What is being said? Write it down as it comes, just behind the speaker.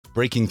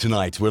Breaking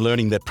tonight, we're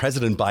learning that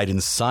President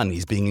Biden's son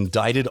is being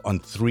indicted on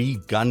 3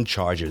 gun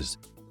charges.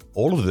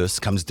 All of this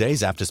comes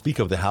days after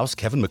Speaker of the House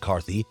Kevin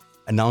McCarthy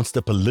announced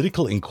a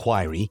political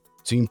inquiry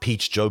to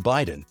impeach Joe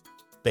Biden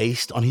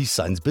based on his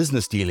son's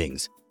business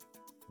dealings.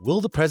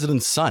 Will the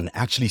president's son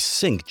actually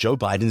sink Joe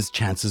Biden's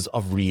chances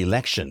of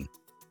re-election?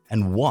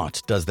 And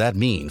what does that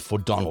mean for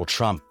Donald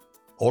Trump?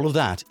 All of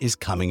that is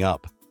coming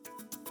up.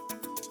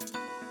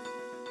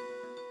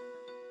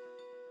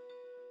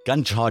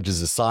 Gun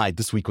charges aside,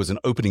 this week was an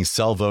opening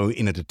salvo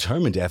in a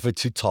determined effort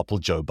to topple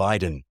Joe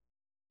Biden.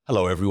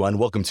 Hello everyone,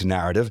 welcome to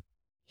Narrative.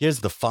 Here's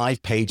the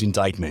 5-page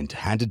indictment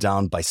handed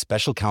down by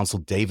Special Counsel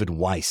David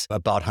Weiss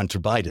about Hunter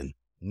Biden.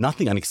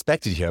 Nothing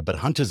unexpected here, but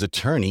Hunter's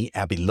attorney,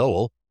 Abby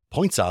Lowell,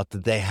 points out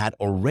that they had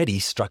already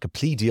struck a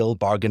plea deal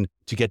bargain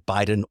to get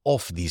Biden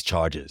off these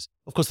charges.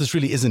 Of course, this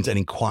really isn't an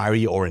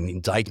inquiry or an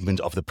indictment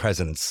of the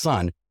president's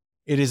son.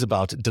 It is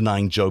about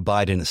denying Joe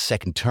Biden a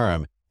second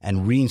term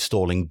and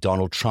reinstalling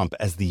Donald Trump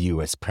as the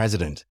U.S.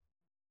 president.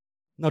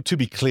 Now, to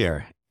be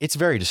clear, it's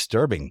very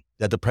disturbing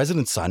that the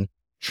president's son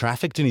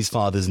trafficked in his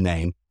father's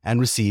name and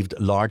received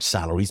large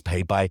salaries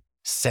paid by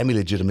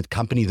semi-legitimate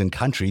companies and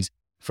countries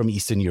from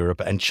Eastern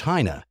Europe and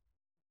China.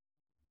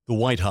 The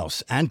White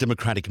House and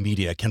Democratic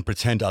media can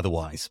pretend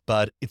otherwise,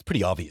 but it's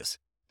pretty obvious.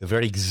 The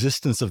very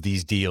existence of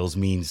these deals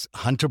means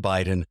Hunter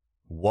Biden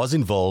was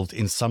involved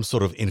in some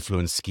sort of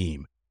influence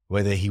scheme,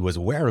 whether he was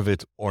aware of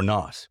it or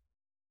not.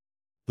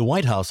 The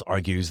White House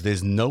argues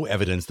there's no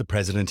evidence the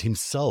president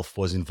himself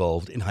was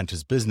involved in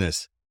Hunter's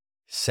business.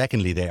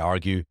 Secondly, they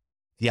argue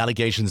the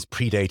allegations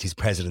predate his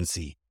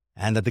presidency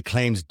and that the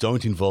claims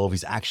don't involve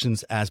his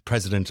actions as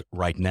president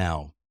right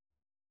now.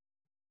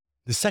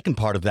 The second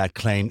part of that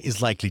claim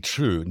is likely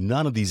true.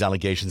 None of these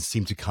allegations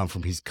seem to come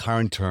from his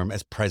current term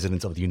as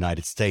president of the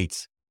United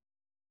States.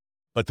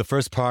 But the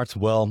first part,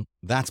 well,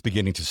 that's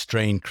beginning to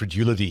strain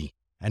credulity,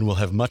 and we'll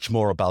have much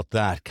more about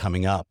that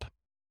coming up.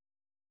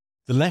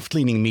 The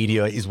left-leaning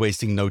media is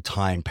wasting no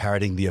time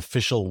parroting the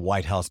official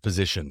White House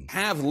position.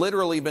 Have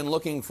literally been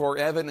looking for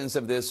evidence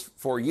of this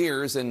for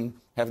years and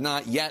have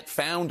not yet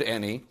found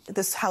any.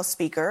 This House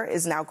Speaker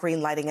is now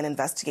greenlighting an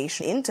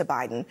investigation into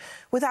Biden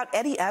without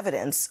any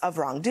evidence of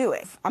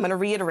wrongdoing. I'm going to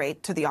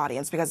reiterate to the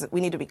audience because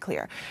we need to be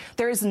clear.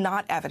 There is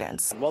not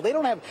evidence. Well, they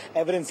don't have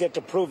evidence yet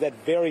to prove that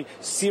very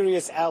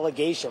serious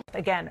allegation.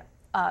 Again,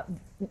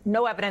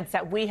 no evidence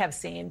that we have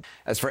seen.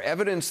 As for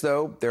evidence,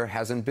 though, there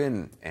hasn't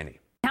been any.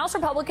 House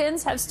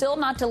Republicans have still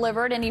not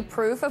delivered any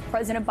proof of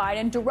President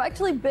Biden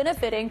directly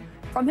benefiting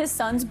from his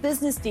son's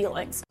business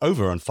dealings.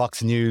 Over on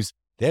Fox News,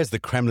 there's the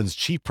Kremlin's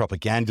chief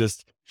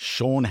propagandist,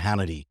 Sean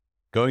Hannity,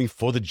 going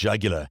for the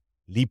jugular,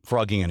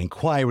 leapfrogging an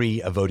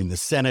inquiry, avoiding the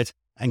Senate,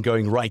 and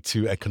going right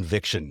to a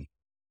conviction.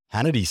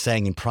 Hannity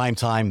saying in prime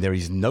time there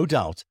is no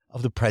doubt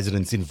of the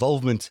president's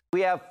involvement.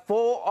 We have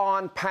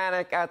full-on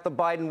panic at the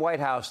Biden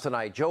White House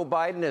tonight. Joe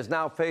Biden is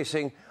now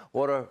facing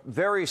what a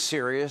very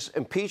serious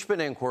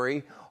impeachment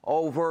inquiry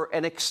over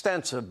an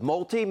extensive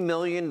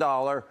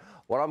multi-million-dollar,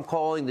 what I'm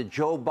calling the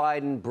Joe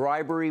Biden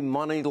bribery,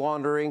 money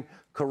laundering,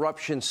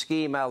 corruption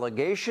scheme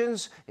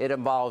allegations. It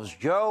involves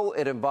Joe.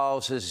 It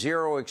involves his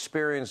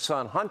zero-experience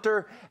son,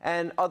 Hunter,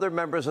 and other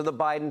members of the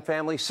Biden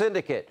family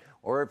syndicate.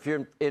 Or if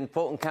you're in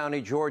Fulton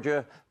County,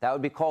 Georgia, that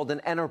would be called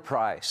an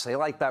enterprise. They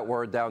like that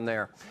word down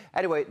there.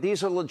 Anyway,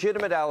 these are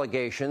legitimate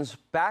allegations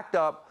backed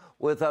up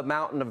with a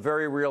mountain of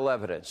very real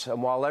evidence.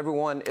 And while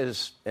everyone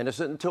is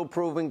innocent until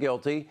proven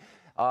guilty,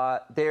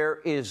 there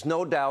is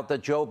no doubt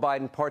that Joe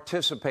Biden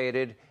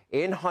participated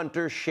in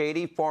Hunter's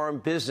shady foreign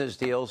business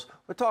deals.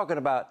 We're talking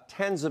about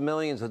tens of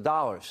millions of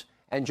dollars.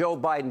 And Joe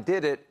Biden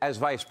did it as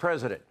vice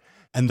president.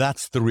 And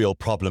that's the real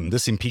problem.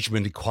 This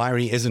impeachment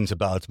inquiry isn't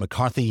about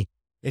McCarthy.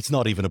 It's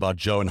not even about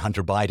Joe and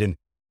Hunter Biden.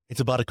 It's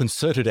about a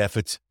concerted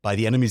effort by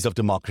the enemies of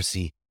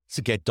democracy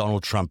to get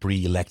Donald Trump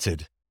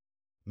re-elected.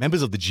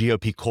 Members of the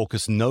GOP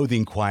caucus know the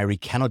inquiry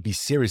cannot be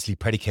seriously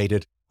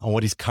predicated on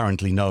what is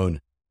currently known,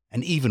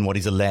 and even what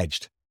is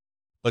alleged.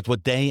 But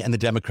what they and the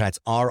Democrats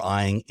are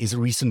eyeing is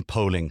recent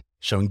polling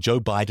showing Joe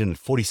Biden at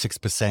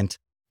 46%,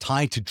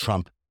 tied to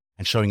Trump,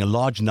 and showing a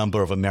large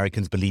number of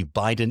Americans believe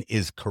Biden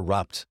is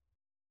corrupt.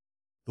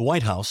 The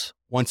White House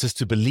wants us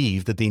to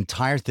believe that the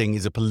entire thing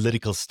is a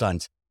political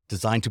stunt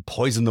designed to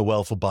poison the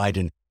well for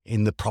Biden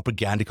in the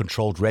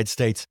propaganda-controlled red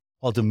states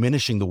while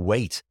diminishing the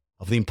weight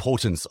of the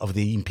importance of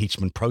the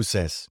impeachment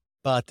process.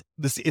 But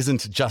this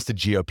isn't just a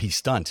GOP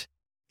stunt.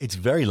 It's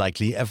very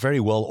likely a very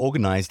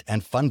well-organized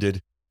and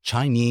funded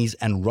Chinese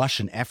and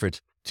Russian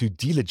effort to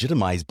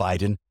delegitimize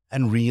Biden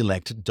and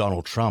re-elect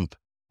Donald Trump.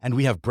 And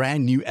we have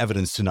brand new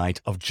evidence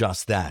tonight of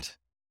just that.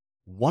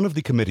 One of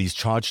the committees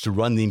charged to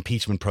run the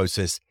impeachment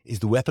process is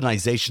the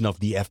weaponization of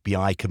the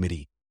FBI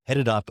committee,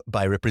 headed up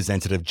by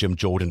Representative Jim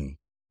Jordan.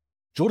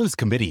 Jordan's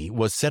committee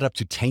was set up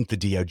to taint the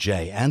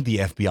DOJ and the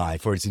FBI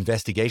for its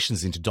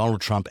investigations into Donald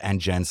Trump and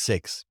Jan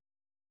 6.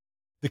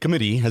 The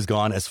committee has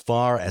gone as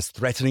far as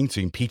threatening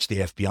to impeach the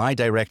FBI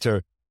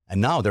director,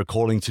 and now they're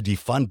calling to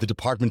defund the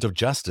Department of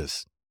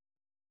Justice.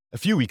 A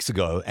few weeks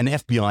ago, an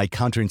FBI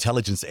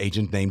counterintelligence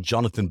agent named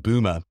Jonathan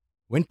Boomer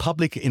went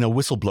public in a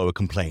whistleblower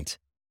complaint,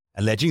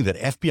 alleging that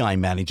FBI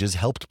managers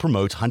helped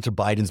promote Hunter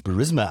Biden's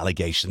Burisma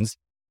allegations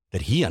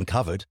that he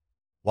uncovered,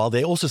 while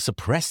they also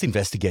suppressed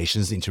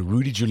investigations into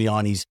Rudy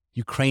Giuliani's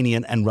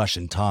Ukrainian and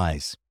Russian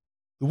ties.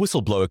 The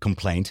whistleblower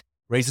complaint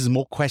raises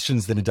more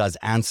questions than it does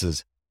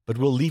answers, but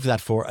we'll leave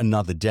that for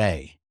another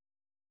day.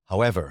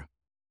 However,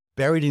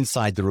 buried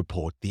inside the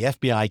report, the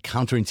FBI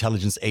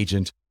counterintelligence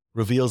agent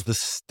reveals the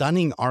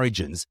stunning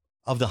origins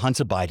of the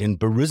Hunter Biden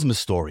Burisma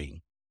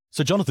story.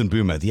 So Jonathan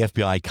Boomer, the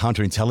FBI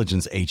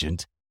counterintelligence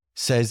agent,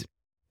 says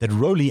that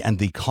Rowley and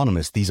The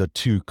Economist, these are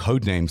two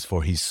code names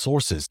for his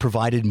sources,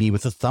 provided me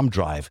with a thumb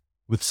drive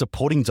with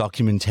supporting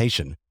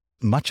documentation,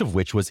 much of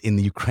which was in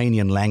the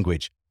Ukrainian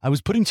language. I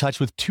was put in touch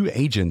with two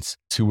agents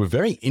who were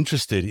very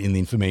interested in the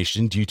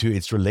information due to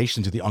its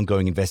relation to the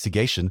ongoing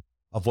investigation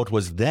of what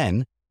was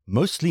then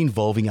mostly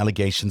involving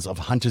allegations of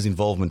Hunter's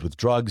involvement with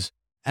drugs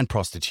and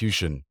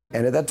prostitution.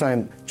 And at that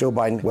time, Joe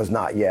Biden was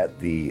not yet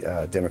the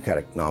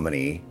Democratic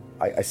nominee.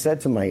 I said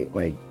to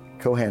my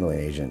co-handling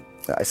agent,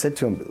 I said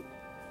to him,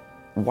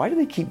 why do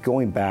they keep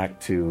going back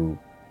to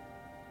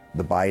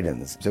the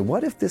Bidens? So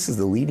what if this is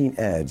the leading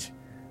edge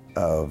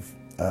of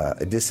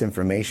a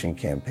disinformation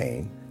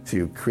campaign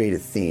to create a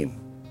theme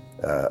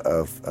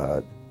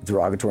of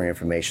derogatory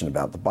information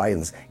about the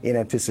Bidens in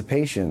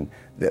anticipation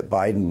that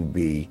Biden would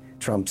be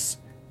Trump's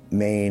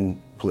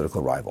main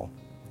political rival?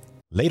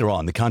 Later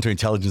on, the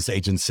counterintelligence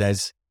agent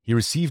says he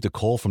received a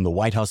call from the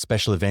White House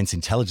Special Events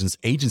Intelligence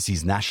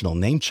Agency's National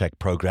Name Check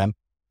program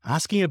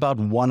asking about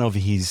one of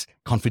his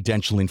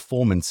confidential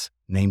informants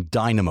named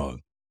Dynamo.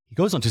 He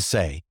goes on to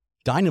say,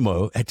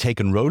 Dynamo had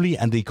taken Rowley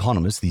and The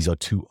Economist, these are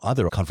two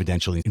other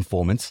confidential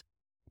informants,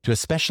 to a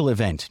special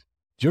event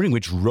during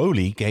which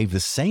Rowley gave the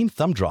same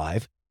thumb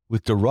drive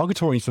with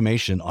derogatory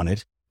information on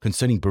it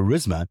concerning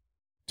Burisma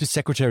to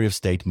Secretary of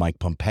State Mike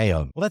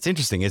Pompeo. Well, that's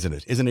interesting, isn't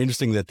it? Isn't it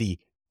interesting that the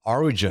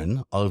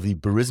origin of the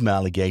Burisma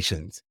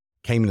allegations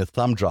came in a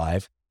thumb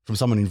drive from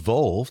someone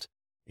involved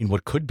in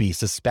what could be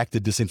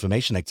suspected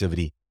disinformation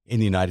activity in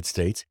the United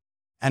States,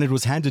 and it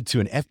was handed to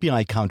an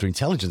FBI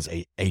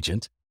counterintelligence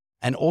agent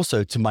and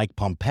also to Mike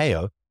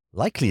Pompeo,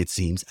 likely it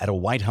seems, at a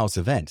White House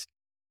event.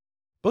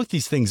 Both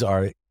these things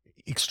are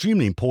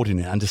extremely important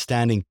in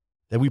understanding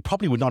that we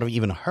probably would not have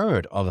even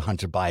heard of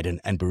Hunter Biden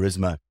and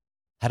Burisma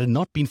had it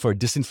not been for a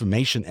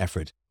disinformation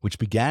effort which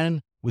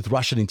began with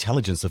Russian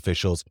intelligence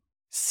officials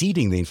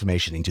seeding the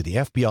information into the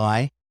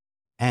FBI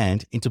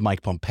and into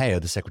Mike Pompeo,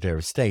 the Secretary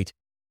of State,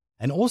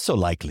 and also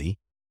likely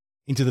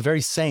into the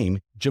very same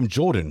Jim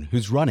Jordan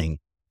who's running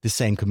the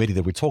same committee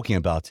that we're talking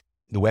about,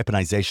 the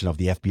weaponization of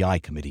the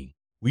FBI committee.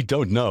 We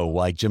don't know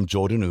why Jim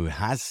Jordan, who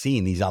has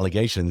seen these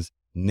allegations,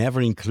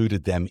 never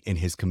included them in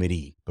his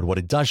committee. But what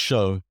it does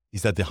show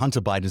is that the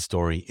Hunter Biden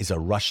story is a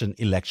Russian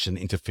election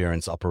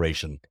interference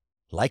operation,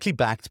 likely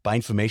backed by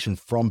information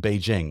from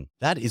Beijing.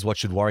 That is what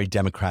should worry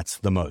Democrats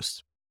the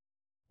most.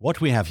 What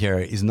we have here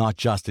is not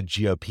just a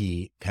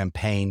GOP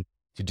campaign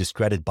to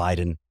discredit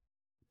Biden,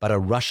 but a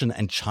Russian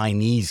and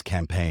Chinese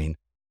campaign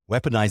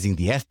weaponizing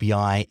the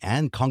FBI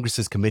and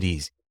Congress's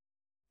committees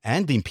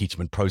and the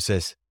impeachment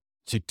process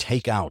to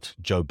take out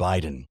Joe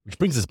Biden. Which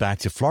brings us back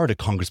to Florida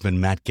Congressman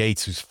Matt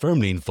Gaetz, who's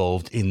firmly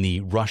involved in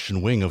the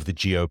Russian wing of the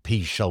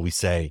GOP, shall we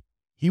say.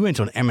 He went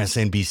on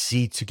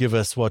MSNBC to give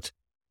us what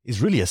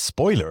is really a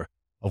spoiler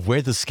of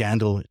where the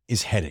scandal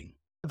is heading.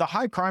 The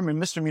high crime and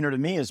misdemeanor to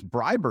me is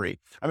bribery.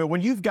 I mean,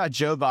 when you've got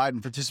Joe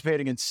Biden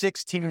participating in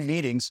 16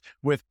 meetings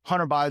with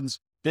Hunter Biden's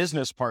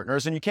business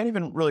partners, and you can't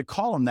even really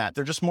call them that.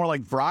 They're just more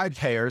like bribe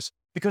payers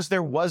because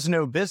there was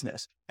no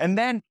business. And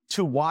then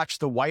to watch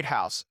the White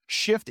House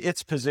shift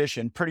its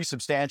position pretty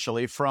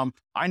substantially from,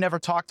 I never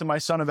talked to my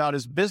son about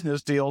his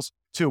business deals,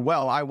 to,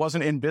 well, I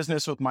wasn't in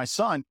business with my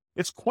son.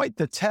 It's quite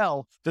the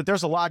tell that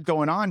there's a lot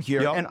going on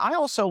here. Yep. And I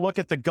also look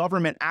at the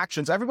government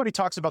actions. Everybody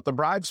talks about the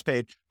bribes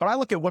paid, but I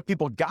look at what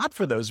people got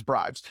for those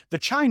bribes. The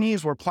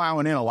Chinese were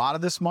plowing in a lot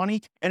of this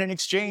money, and in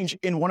exchange,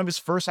 in one of his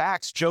first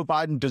acts, Joe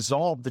Biden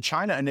dissolved the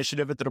China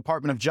initiative at the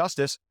Department of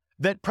Justice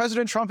that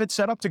President Trump had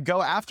set up to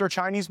go after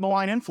Chinese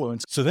malign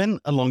influence. So then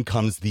along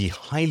comes the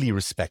highly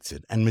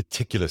respected and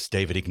meticulous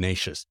David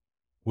Ignatius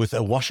with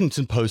a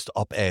Washington Post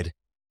op-ed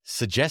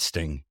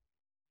suggesting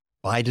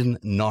Biden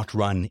not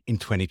run in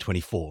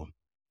 2024.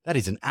 That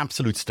is an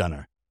absolute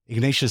stunner.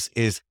 Ignatius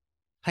is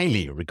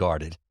highly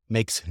regarded,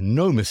 makes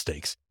no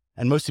mistakes,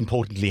 and most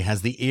importantly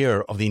has the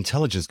ear of the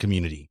intelligence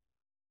community.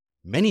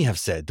 Many have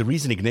said the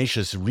reason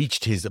Ignatius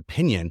reached his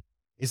opinion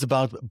is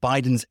about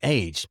Biden's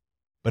age,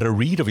 but a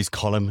read of his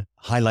column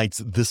highlights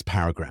this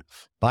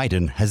paragraph.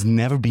 Biden has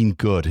never been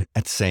good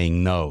at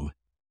saying no.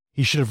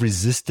 He should have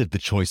resisted the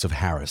choice of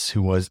Harris,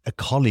 who was a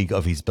colleague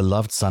of his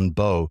beloved son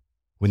Beau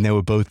when they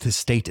were both the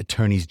state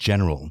attorneys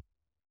general.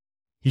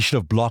 He should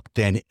have blocked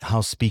then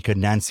House Speaker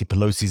Nancy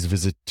Pelosi's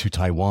visit to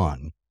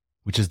Taiwan,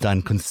 which has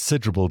done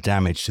considerable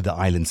damage to the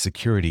island's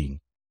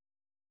security.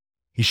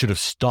 He should have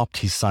stopped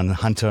his son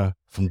Hunter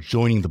from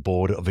joining the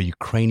board of a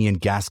Ukrainian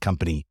gas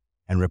company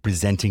and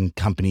representing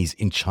companies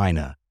in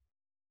China.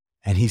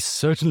 And he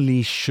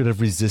certainly should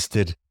have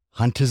resisted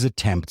Hunter's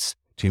attempts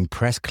to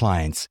impress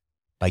clients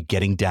by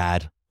getting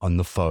Dad on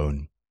the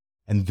phone.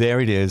 And there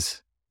it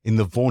is, in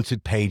the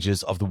vaunted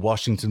pages of the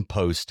Washington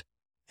Post,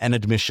 an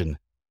admission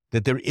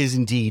that there is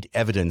indeed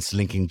evidence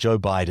linking Joe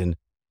Biden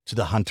to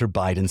the Hunter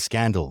Biden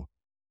scandal.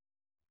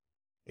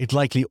 It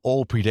likely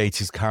all predates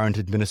his current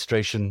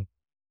administration,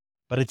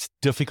 but it's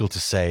difficult to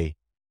say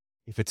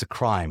if it's a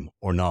crime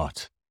or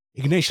not.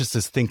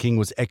 Ignatius's thinking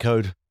was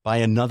echoed by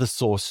another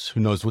source who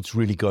knows what's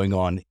really going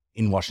on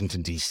in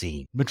Washington,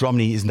 D.C. Mitt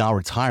Romney is now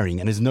retiring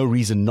and has no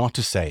reason not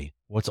to say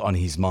what's on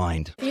his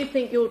mind. Do you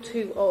think you're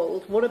too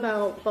old? What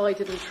about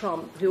Biden and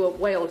Trump, who are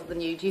way older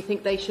than you? Do you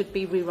think they should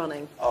be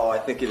rerunning? Oh, I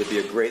think it would be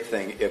a great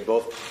thing if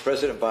both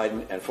President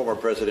Biden and former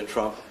President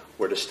Trump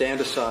were to stand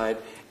aside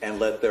and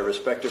let their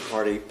respective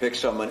party pick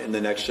someone in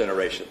the next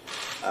generation.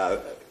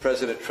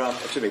 President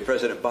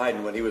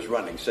Biden, when he was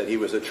running, said he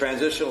was a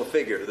transitional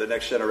figure to the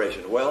next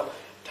generation. Well,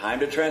 time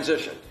to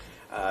transition.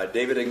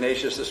 David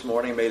Ignatius this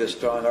morning made a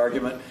strong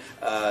argument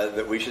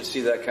that we should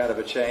see that kind of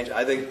a change.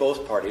 I think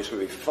both parties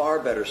would be far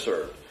better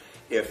served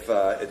if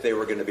they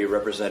were going to be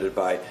represented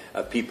by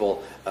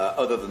people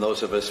other than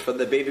those of us from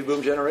the baby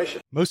boom generation.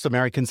 Most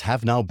Americans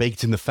have now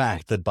baked in the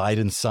fact that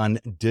Biden's son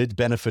did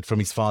benefit from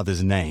his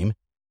father's name,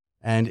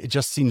 and it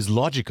just seems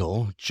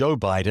logical Joe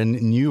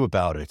Biden knew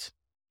about it.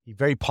 He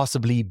very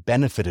possibly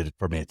benefited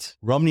from it.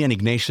 Romney and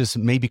Ignatius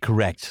may be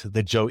correct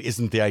that Joe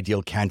isn't the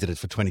ideal candidate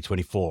for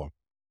 2024,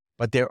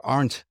 but there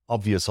aren't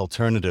obvious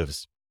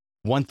alternatives.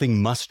 One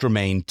thing must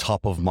remain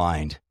top of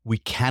mind. We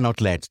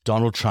cannot let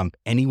Donald Trump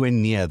anywhere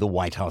near the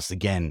White House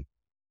again.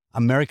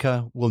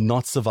 America will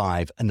not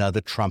survive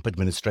another Trump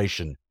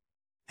administration.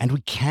 And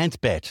we can't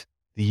bet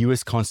the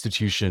U.S.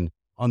 Constitution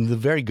on the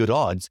very good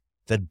odds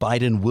that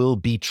Biden will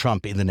beat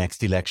Trump in the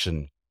next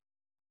election.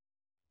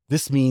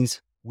 This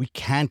means we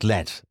can't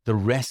let the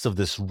rest of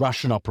this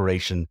Russian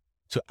operation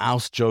to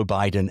oust Joe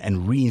Biden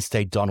and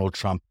reinstate Donald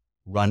Trump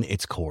run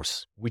its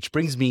course. Which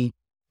brings me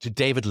to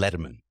David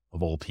Letterman,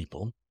 of all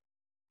people.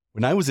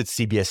 When I was at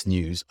CBS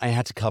News, I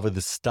had to cover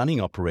the stunning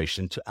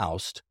operation to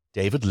oust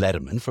David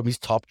Letterman from his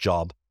top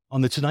job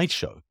on The Tonight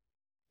Show,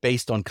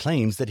 based on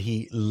claims that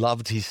he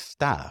loved his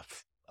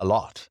staff a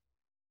lot.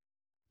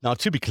 Now,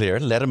 to be clear,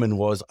 Letterman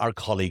was our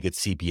colleague at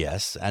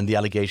CBS, and the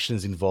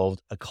allegations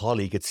involved a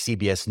colleague at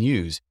CBS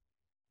News,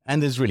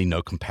 and there's really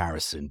no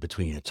comparison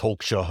between a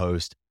talk show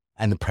host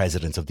and the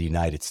President of the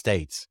United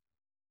States.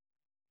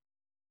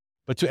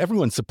 But to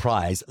everyone's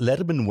surprise,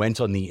 Letterman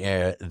went on the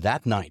air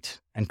that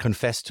night and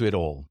confessed to it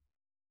all.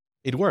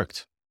 It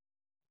worked.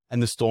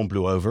 And the storm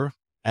blew over,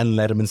 and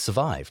Letterman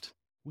survived.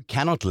 We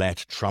cannot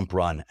let Trump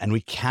run, and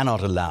we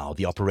cannot allow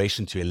the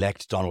operation to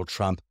elect Donald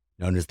Trump,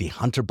 known as the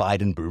Hunter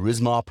Biden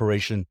Burisma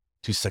operation,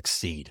 to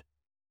succeed.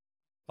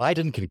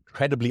 Biden can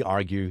credibly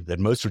argue that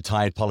most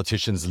retired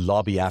politicians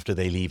lobby after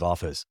they leave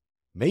office.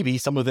 Maybe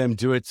some of them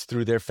do it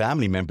through their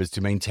family members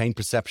to maintain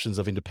perceptions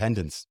of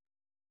independence.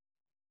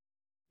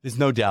 There's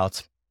no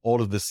doubt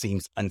all of this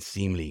seems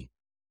unseemly.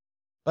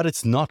 But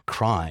it's not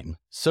crime,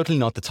 certainly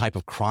not the type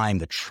of crime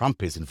that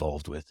Trump is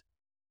involved with.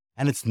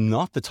 And it's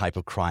not the type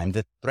of crime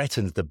that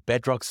threatens the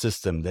bedrock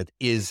system that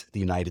is the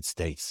United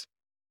States.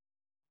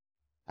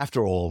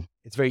 After all,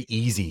 it's very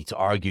easy to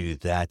argue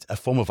that a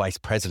former vice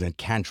president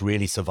can't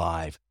really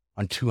survive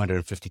on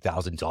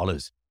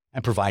 $250,000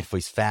 and provide for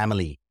his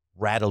family,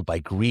 rattled by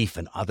grief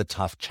and other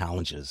tough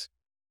challenges.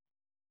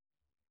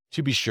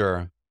 To be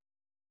sure,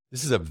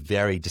 this is a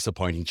very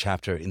disappointing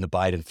chapter in the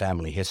Biden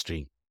family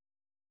history,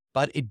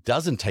 but it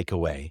doesn't take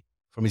away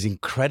from his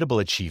incredible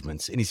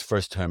achievements in his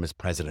first term as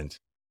president.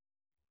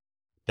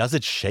 Does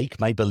it shake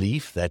my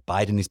belief that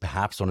Biden is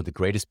perhaps one of the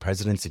greatest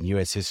presidents in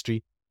U.S.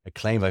 history, a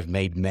claim I've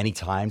made many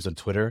times on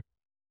Twitter?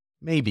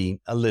 Maybe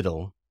a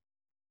little.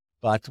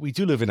 But we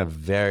do live in a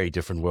very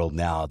different world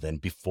now than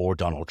before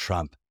Donald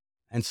Trump,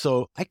 and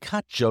so I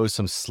cut Joe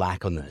some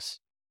slack on this.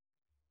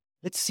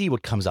 Let's see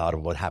what comes out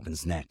of what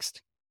happens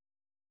next.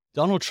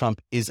 Donald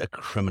Trump is a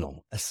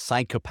criminal, a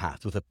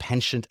psychopath with a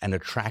penchant and a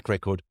track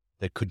record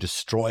that could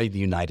destroy the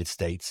United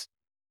States.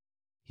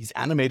 He's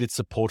animated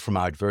support from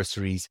our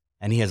adversaries,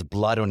 and he has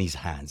blood on his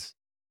hands.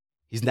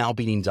 He's now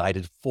been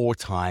indicted 4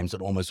 times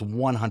on almost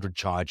 100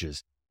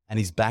 charges, and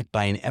he's backed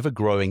by an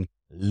ever-growing,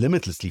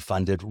 limitlessly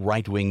funded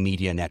right-wing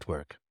media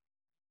network.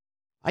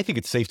 I think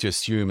it's safe to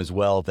assume as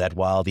well that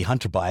while the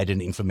Hunter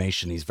Biden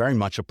information is very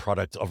much a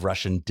product of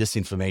Russian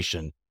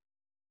disinformation,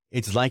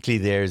 it's likely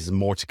there's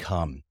more to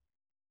come,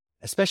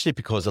 especially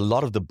because a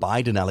lot of the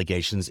Biden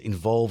allegations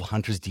involve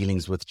Hunter's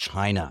dealings with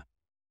China.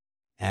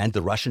 And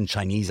the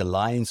Russian-Chinese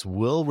alliance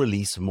will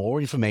release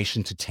more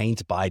information to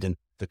taint Biden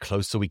the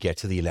closer we get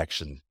to the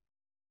election.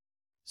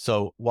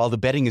 So while the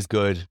betting is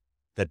good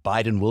that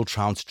Biden will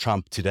trounce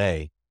Trump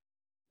today,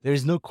 there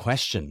is no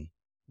question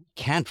we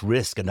can't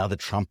risk another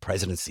Trump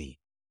presidency,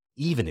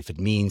 even if it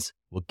means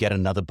we'll get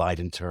another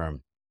Biden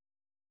term.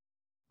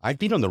 I've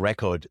been on the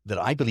record that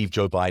I believe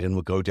Joe Biden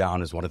will go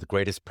down as one of the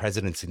greatest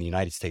presidents in the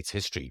United States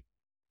history,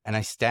 and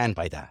I stand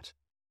by that.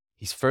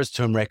 His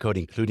first-term record,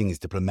 including his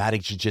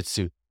diplomatic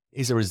jiu-jitsu,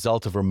 is a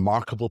result of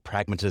remarkable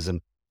pragmatism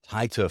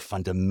tied to a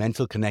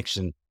fundamental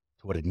connection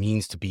to what it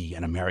means to be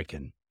an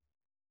American.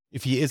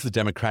 If he is the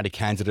Democratic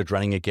candidate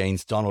running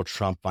against Donald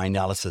Trump, my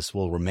analysis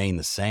will remain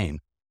the same.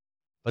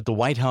 But the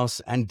White House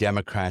and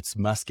Democrats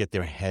must get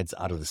their heads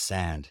out of the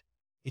sand.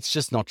 It's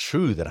just not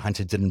true that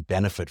Hunter didn't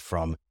benefit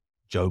from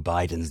Joe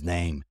Biden's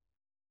name.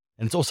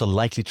 And it's also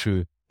likely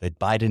true that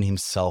Biden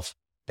himself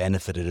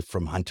benefited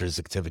from Hunter's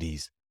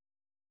activities.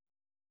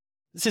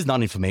 This is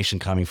not information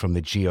coming from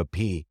the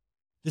GOP.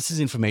 This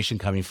is information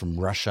coming from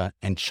Russia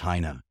and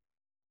China.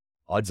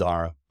 Odds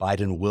are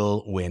Biden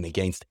will win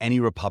against any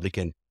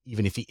Republican,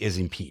 even if he is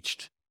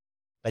impeached.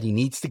 But he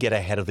needs to get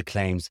ahead of the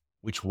claims,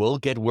 which will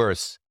get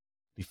worse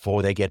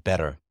before they get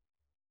better.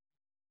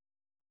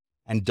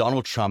 And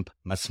Donald Trump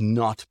must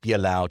not be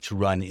allowed to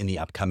run in the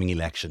upcoming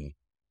election.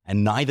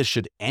 And neither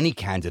should any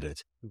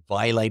candidate who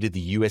violated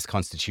the U.S.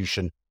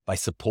 Constitution by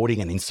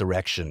supporting an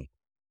insurrection.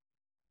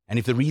 And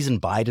if the reason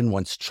Biden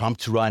wants Trump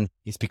to run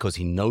is because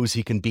he knows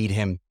he can beat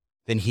him,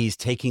 then he is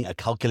taking a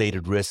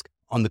calculated risk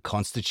on the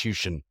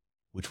Constitution,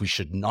 which we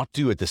should not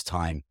do at this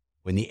time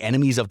when the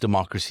enemies of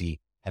democracy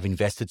have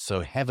invested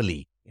so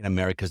heavily in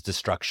America's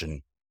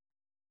destruction.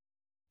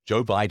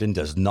 Joe Biden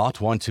does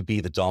not want to be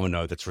the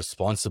domino that's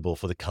responsible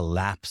for the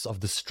collapse of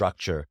the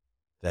structure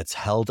that's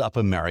held up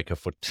America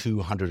for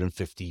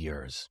 250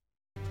 years.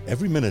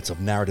 Every minute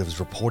of Narrative's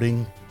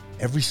reporting,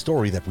 every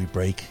story that we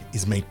break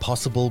is made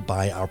possible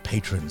by our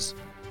patrons.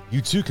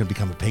 You too can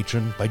become a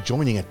patron by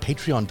joining at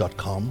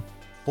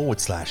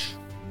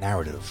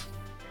patreon.com/narrative.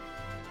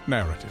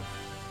 Narrative,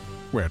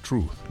 where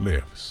truth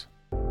lives.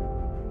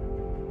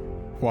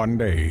 One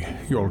day,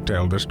 you'll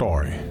tell the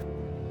story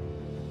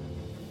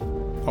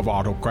of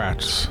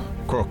autocrats,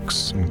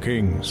 crooks, and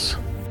kings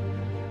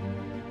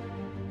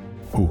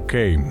who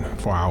came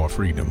for our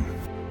freedom.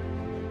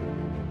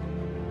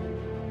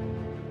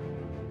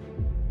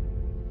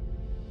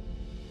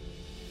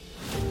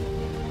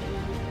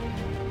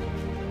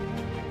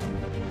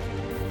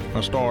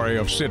 A story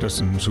of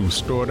citizens who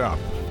stood up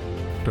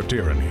to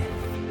tyranny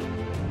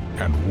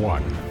and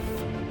won.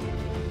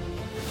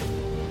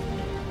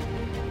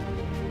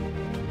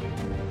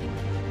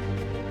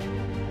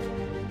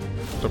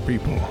 The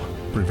people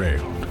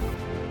prevailed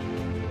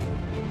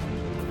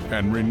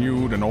and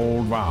renewed an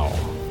old vow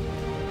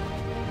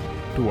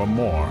to a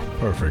more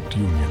perfect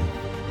union.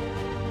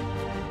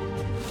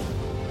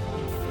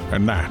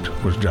 And that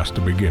was just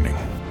the beginning.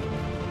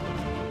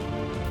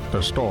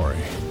 The story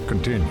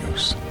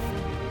continues.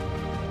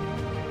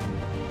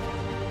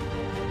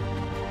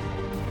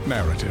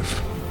 Narrative,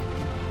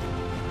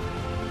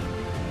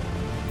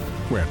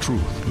 where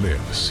truth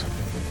lives.